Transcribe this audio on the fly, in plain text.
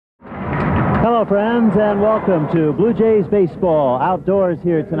Hello, friends, and welcome to Blue Jays baseball outdoors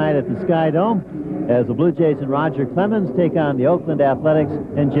here tonight at the Sky Dome as the Blue Jays and Roger Clemens take on the Oakland Athletics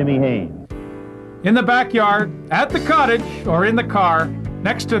and Jimmy Haynes. In the backyard, at the cottage, or in the car,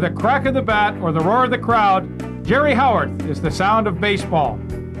 next to the crack of the bat or the roar of the crowd, Jerry Howarth is the sound of baseball.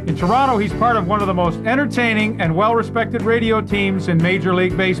 In Toronto, he's part of one of the most entertaining and well-respected radio teams in Major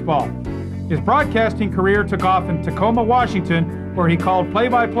League Baseball. His broadcasting career took off in Tacoma, Washington, where he called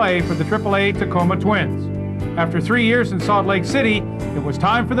play-by-play for the AAA Tacoma Twins. After 3 years in Salt Lake City, it was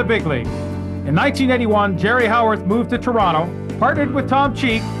time for the big league. In 1981, Jerry Howarth moved to Toronto, partnered with Tom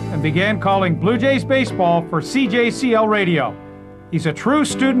Cheek, and began calling Blue Jays baseball for CJCL Radio. He's a true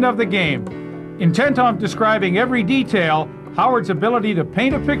student of the game. Intent on describing every detail, Howard's ability to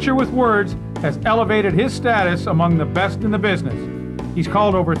paint a picture with words has elevated his status among the best in the business. He's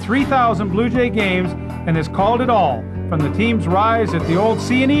called over 3,000 Blue Jay games and has called it all, from the team's rise at the old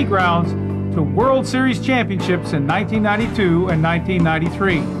C&E grounds to World Series championships in 1992 and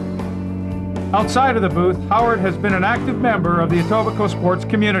 1993. Outside of the booth, Howard has been an active member of the Etobicoke sports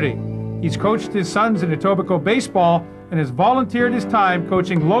community. He's coached his sons in Etobicoke baseball and has volunteered his time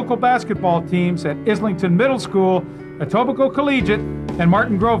coaching local basketball teams at Islington Middle School, Etobicoke Collegiate, and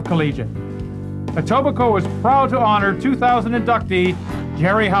Martin Grove Collegiate. Etobicoke is proud to honor 2000 inductee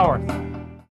Jerry Howarth.